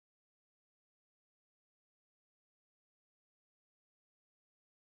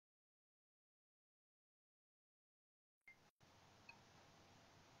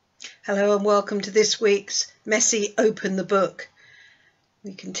Hello and welcome to this week's Messy Open the Book.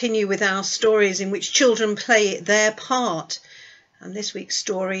 We continue with our stories in which children play their part. And this week's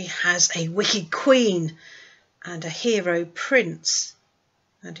story has a wicked queen and a hero prince.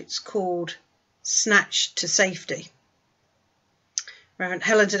 And it's called Snatched to Safety. Reverend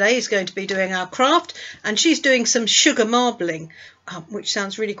Helen today is going to be doing our craft, and she's doing some sugar marbling, which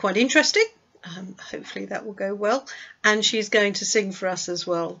sounds really quite interesting. Hopefully that will go well. And she's going to sing for us as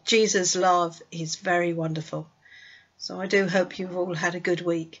well. Jesus' love is very wonderful. So I do hope you've all had a good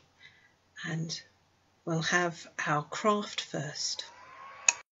week. And we'll have our craft first.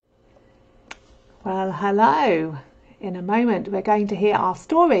 Well, hello. In a moment we're going to hear our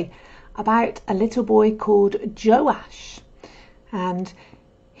story about a little boy called Joash. And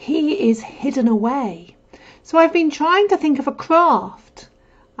he is hidden away. So I've been trying to think of a craft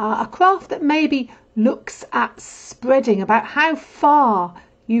that maybe looks at spreading, about how far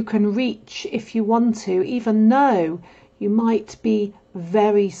you can reach if you want to, even though you might be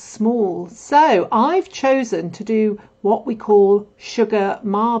very small. So I've chosen to do what we call sugar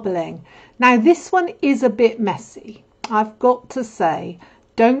marbling. Now this one is a bit messy. I've got to say,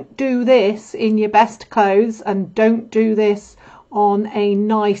 don't do this in your best clothes, and don't do this on a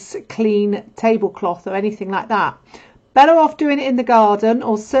nice clean tablecloth or anything like that. Better off doing it in the garden,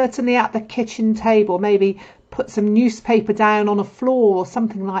 or certainly at the kitchen table. Maybe put some newspaper down on a floor or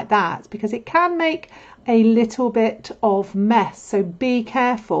something like that, because it can make a little bit of mess. So be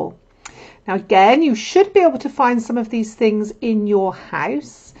careful. Now again, you should be able to find some of these things in your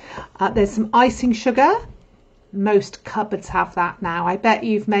house. There's some icing sugar. Most cupboards have that now. I bet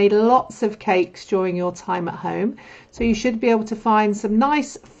you've made lots of cakes during your time at home. So you should be able to find some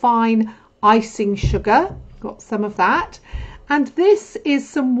nice fine icing sugar. Got some of that. And this is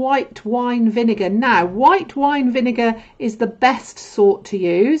some white wine vinegar. Now, white wine vinegar is the best sort to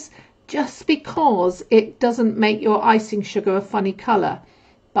use, just because it doesn't make your icing sugar a funny colour.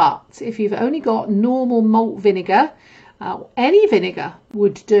 But if you've only got normal malt vinegar, any vinegar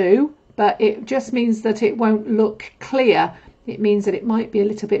would do, but it just means that it won't look clear. It means that it might be a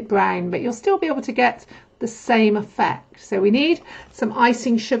little bit brown, but you'll still be able to get the same effect. So we need some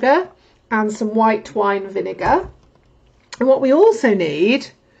icing sugar and some white wine vinegar. And what we also need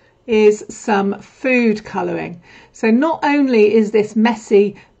is some food colouring. So not only is this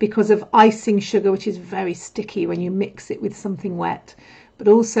messy because of icing sugar, which is very sticky when you mix it with something wet, but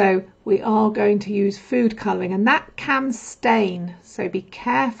also we are going to use food colouring, and that can stain. So be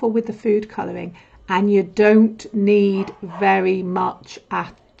careful with the food colouring, and you don't need very much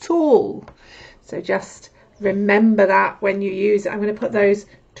at all. So just remember that when you use it. I'm going to put those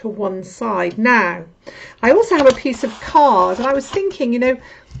to one side. Now I also have a piece of card, and I was thinking, a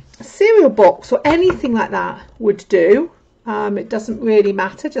cereal box or anything like that would do. It doesn't really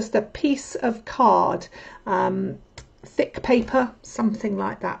matter, just a piece of card, thick paper, something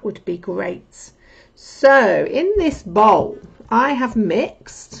like that would be great. So in this bowl I have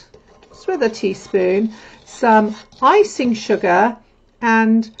mixed, just with a teaspoon, some icing sugar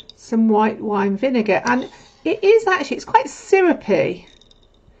and some white wine vinegar, and it's quite syrupy.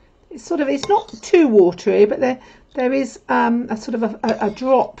 It's not too watery, but there is a sort of a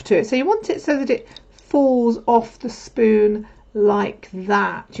drop to it. So you want it so that it falls off the spoon like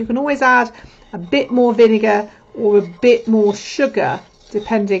that. You can always add a bit more vinegar or a bit more sugar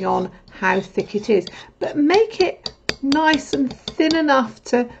depending on how thick it is. But make it nice and thin enough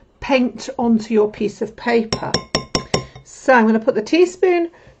to paint onto your piece of paper. So I'm going to put the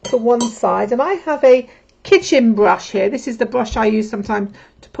teaspoon to one side, and I have a kitchen brush here. This is the brush I use sometimes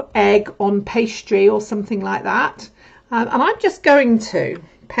to put egg on pastry or something like that. And I'm just going to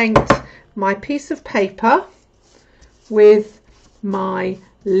paint my piece of paper with my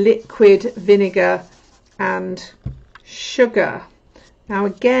liquid vinegar and sugar. Now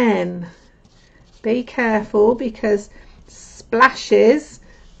again, be careful, because splashes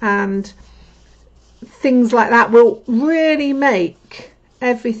and things like that will really make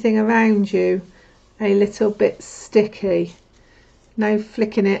everything around you a little bit sticky. No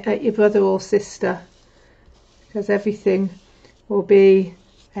flicking it at your brother or sister, because everything will be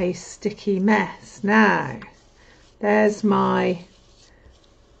a sticky mess. Now there's my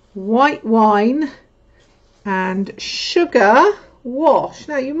white wine and sugar wash.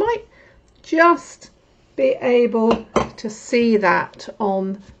 Now you might just be able to see that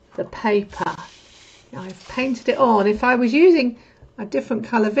on the paper. I've painted it on. If I was using a different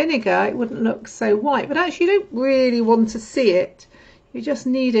colour vinegar, it wouldn't look so white, but actually you don't really want to see it. You just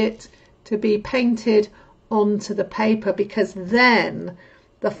need it to be painted onto the paper, because then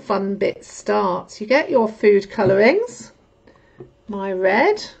the fun bit starts. You get your food colourings, my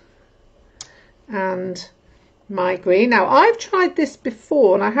red and my green. Now I've tried this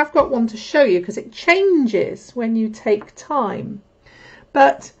before and I have got one to show you because it changes when you take time,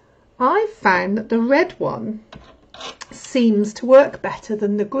 but I found that the red one seems to work better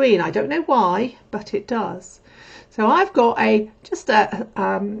than the green. I don't know why, but it does. So I've got just a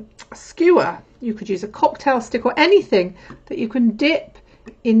skewer. You could use a cocktail stick or anything that you can dip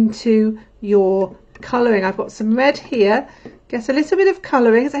into your colouring. I've got some red here. Get a little bit of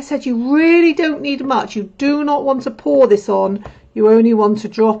colouring. As I said, you really don't need much. You do not want to pour this on. You only want to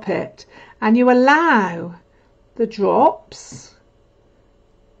drop it. And you allow the drops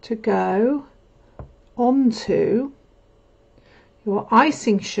to go onto your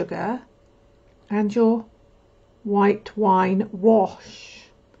icing sugar and your white wine wash.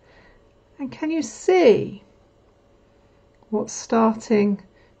 And can you see what's starting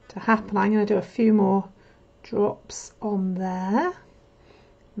to happen? I'm going to do a few more drops on there,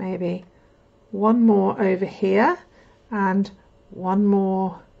 maybe one more over here and one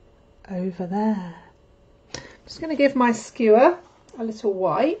more over there. I'm just going to give my skewer a little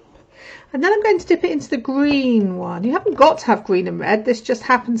wipe, and then I'm going to dip it into the green one. You haven't got to have green and red, this just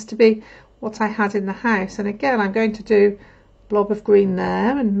happens to be what I had in the house. And again, I'm going to do a blob of green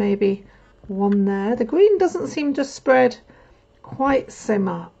there and maybe one there. The green doesn't seem to spread quite so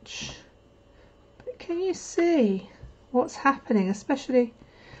much, but can you see what's happening, especially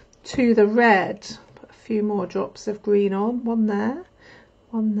to the red? Put a few more drops of green on, one there,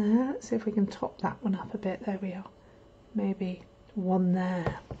 one there. Let's see if we can top that one up a bit. There we are. Maybe one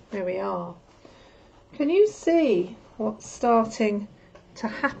there. There we are. Can you see what's starting to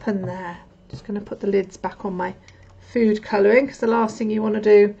happen there? Just going to put the lids back on my food colouring because the last thing you want to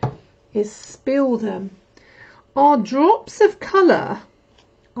do is spill them. Our drops of colour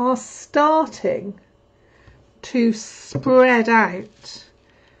are starting to spread out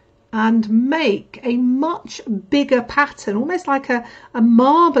and make a much bigger pattern, almost like a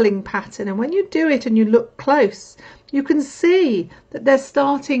marbling pattern. And when you do it and you look close, you can see that they're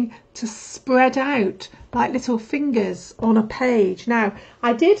starting to spread out like little fingers on a page. Now,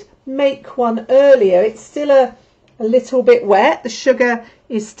 I did make one earlier. It's still a little bit wet. The sugar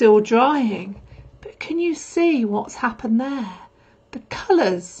is still drying. But can you see what's happened there? The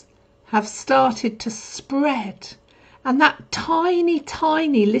colours have started to spread. And that tiny,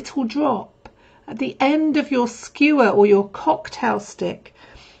 tiny little drop at the end of your skewer or your cocktail stick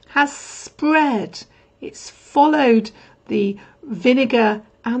has spread. It's followed the vinegar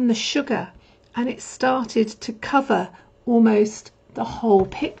and the sugar, and it's started to cover almost the whole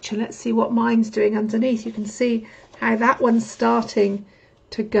picture. Let's see what mine's doing underneath. You can see how that one's starting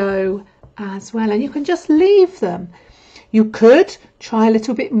to go as well, and you can just leave them. You could try a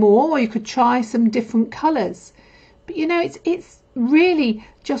little bit more, or you could try some different colours, but you know, it's really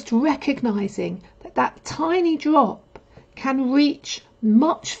just recognizing that that tiny drop can reach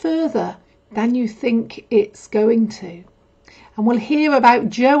much further than you think it's going to. And we'll hear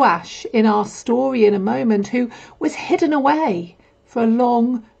about Joash in our story in a moment, who was hidden away for a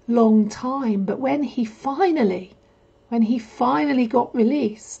long, long time. But when he finally got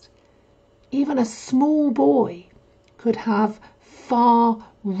released, even a small boy could have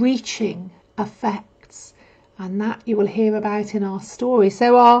far-reaching effects. And that you will hear about in our story.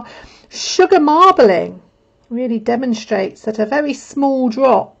 So our sugar marbling really demonstrates that a very small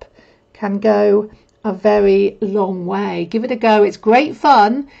drop can go a very long way. Give it a go. It's great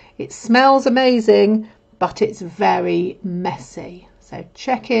fun. It smells amazing, but it's very messy. So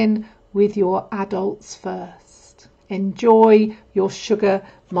check in with your adults first. Enjoy your sugar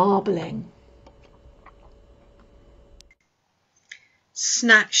marbling.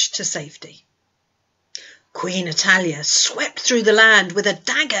 Snatched to safety. Queen Italia swept through the land with a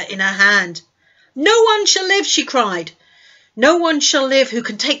dagger in her hand. "No one shall live," she cried. "No one shall live who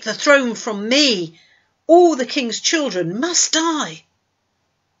can take the throne from me. All the king's children must die."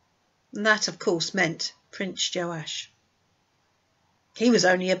 And that, of course, meant Prince Joash. He was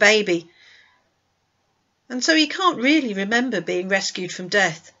only a baby, and so he can't really remember being rescued from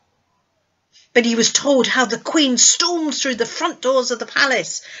death. But he was told how the queen stormed through the front doors of the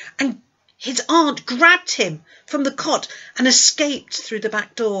palace, and his aunt grabbed him from the cot and escaped through the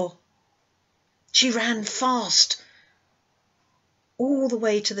back door. She ran fast all the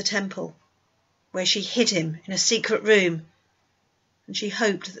way to the temple, where she hid him in a secret room, and she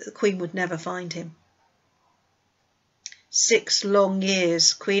hoped that the queen would never find him. 6 long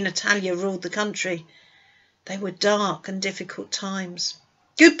years Queen Italia ruled the country. They were dark and difficult times.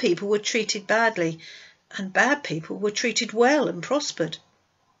 Good people were treated badly, and bad people were treated well and prospered.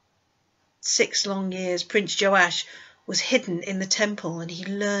 6 long years Prince Joash was hidden in the temple, and he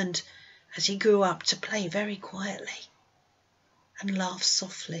learned as he grew up to play very quietly and laugh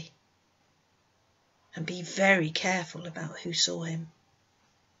softly and be very careful about who saw him.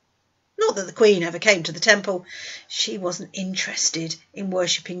 Not that the Queen ever came to the temple. She wasn't interested in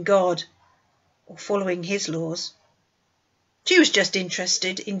worshipping God or following his laws. She was just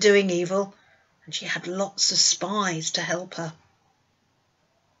interested in doing evil, and she had lots of spies to help her.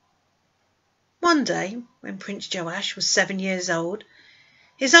 One day, when Prince Joash was 7 years old,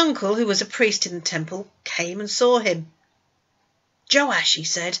 his uncle, who was a priest in the temple, came and saw him. "Joash," he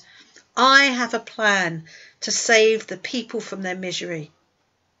said, "I have a plan to save the people from their misery.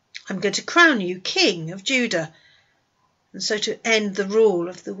 I'm going to crown you king of Judah, and so to end the rule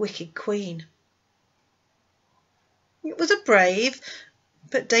of the wicked queen." It was a brave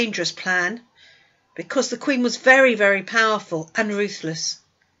but dangerous plan, because the queen was very, very powerful and ruthless.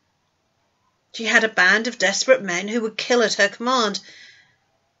 She had a band of desperate men who would kill at her command.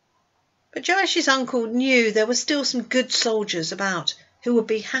 But Joash's uncle knew there were still some good soldiers about who would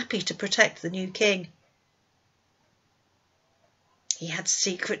be happy to protect the new king. He had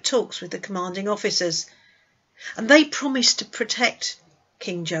secret talks with the commanding officers, and they promised to protect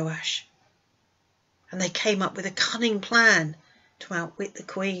King Joash. And they came up with a cunning plan to outwit the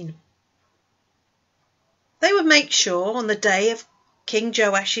queen. They would make sure on the day of King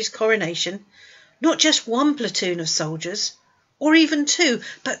Joash's coronation, not just one platoon of soldiers, or even two,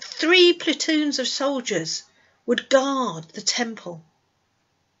 but 3 platoons of soldiers would guard the temple.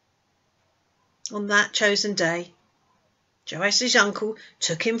 On that chosen day, Joash's uncle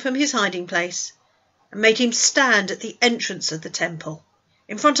took him from his hiding place and made him stand at the entrance of the temple,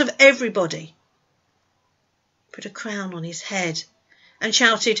 in front of everybody. He put a crown on his head and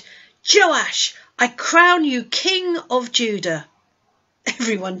shouted, "Joash, I crown you King of Judah."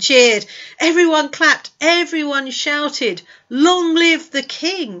 Everyone cheered, everyone clapped, everyone shouted, "Long live the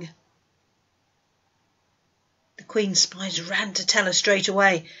king!" The queen's spies ran to tell her straight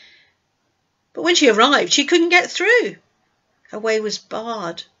away. But when she arrived, she couldn't get through. Her way was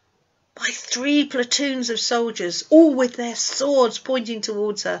barred by 3 platoons of soldiers, all with their swords pointing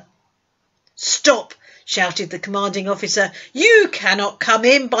towards her. "Stop!" shouted the commanding officer. "You cannot come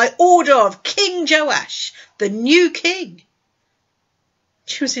in by order of King Joash, the new king."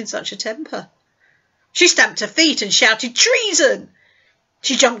 She was in such a temper. She stamped her feet and shouted, "Treason!"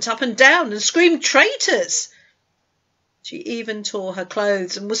 She jumped up and down and screamed, "Traitors!" She even tore her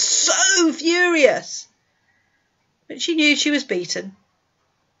clothes and was so furious. But she knew she was beaten.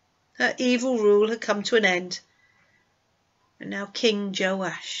 Her evil rule had come to an end, and now King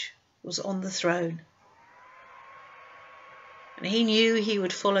Joash was on the throne. And he knew he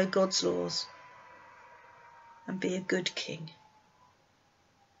would follow God's laws and be a good king.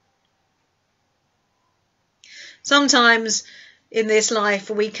 Sometimes in this life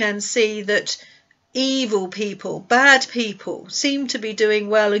we can see that evil people, bad people, seem to be doing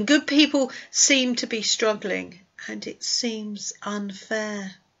well and good people seem to be struggling, and it seems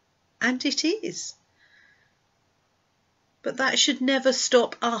unfair, and it is. But that should never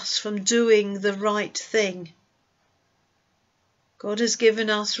stop us from doing the right thing. God has given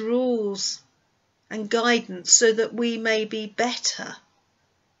us rules and guidance so that we may be better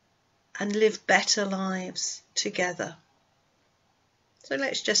and live better lives together. So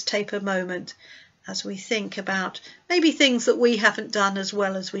let's just take a moment as we think about maybe things that we haven't done as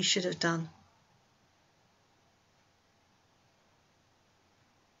well as we should have done.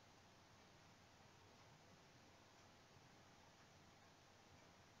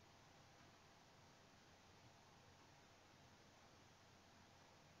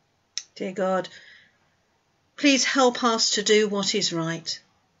 Dear God, please help us to do what is right,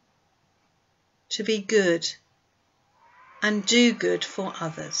 to be good and do good for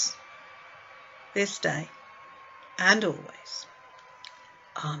others, this day and always.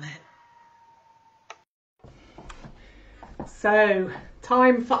 Amen. So,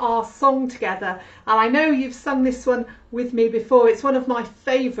 time for our song together. And I know you've sung this one with me before. It's one of my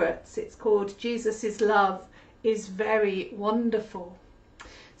favourites. It's called Jesus' Love is Very Wonderful.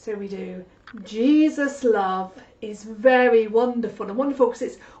 So we do, Jesus' love is very wonderful, and wonderful because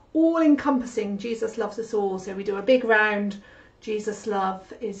it's all encompassing. Jesus loves us all. So we do a big round, Jesus'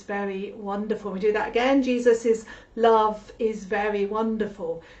 love is very wonderful. We do that again, Jesus' love is very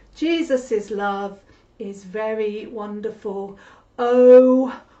wonderful. Jesus' love is very wonderful.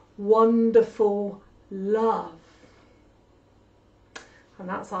 Oh, wonderful love. And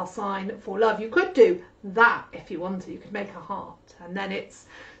that's our sign for love. You could do that if you wanted. You could make a heart, and then it's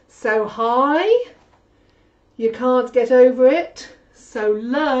so high you can't get over it, so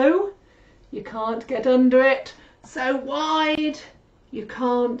low you can't get under it, so wide you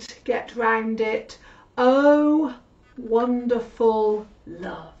can't get round it. Oh, wonderful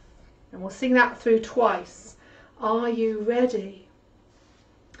love. And we'll sing that through twice. Are you ready?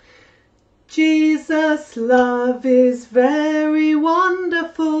 Jesus' love is very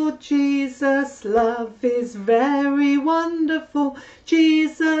wonderful. Jesus' love is very wonderful.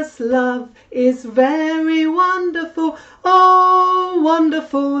 Jesus' love is very wonderful. Oh,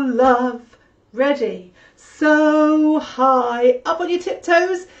 wonderful love. Ready? So high, up on your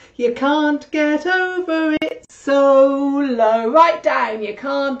tiptoes, you can't get over it. So low, right down, you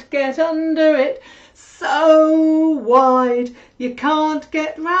can't get under it. So wide, you can't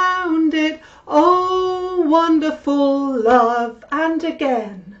get round it. Oh, wonderful love. And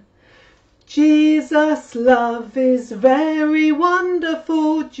again. Jesus' love is very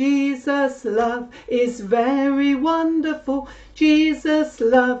wonderful. Jesus' love is very wonderful. Jesus'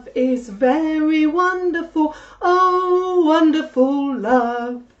 love is very wonderful. Oh, wonderful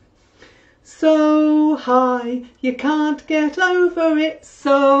love. So high, you can't get over it.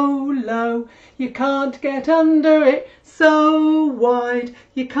 So low, you can't get under it. So wide,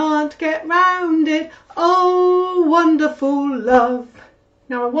 you can't get round it. Oh, wonderful love.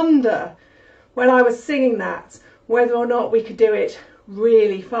 Now I wonder, when I was singing that, whether or not we could do it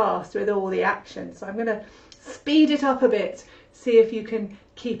really fast with all the action. So I'm going to speed it up a bit, see if you can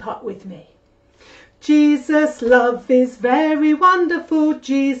keep up with me. Jesus' love is very wonderful.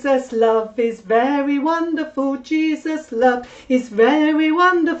 Jesus' love is very wonderful. Jesus' love is very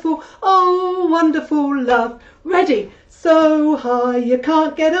wonderful. Oh, wonderful love. Ready? So high, you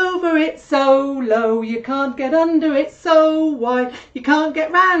can't get over it. So low, you can't get under it. So wide, you can't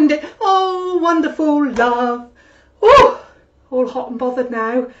get round it. Oh, wonderful love. Oh, all hot and bothered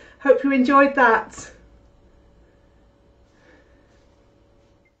now. Hope you enjoyed that.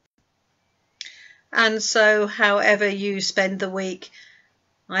 And so, however you spend the week,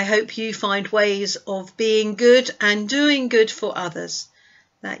 I hope you find ways of being good and doing good for others,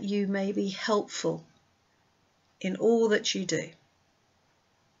 that you may be helpful in all that you do.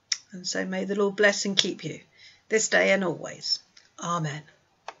 And so may the Lord bless and keep you this day and always. Amen.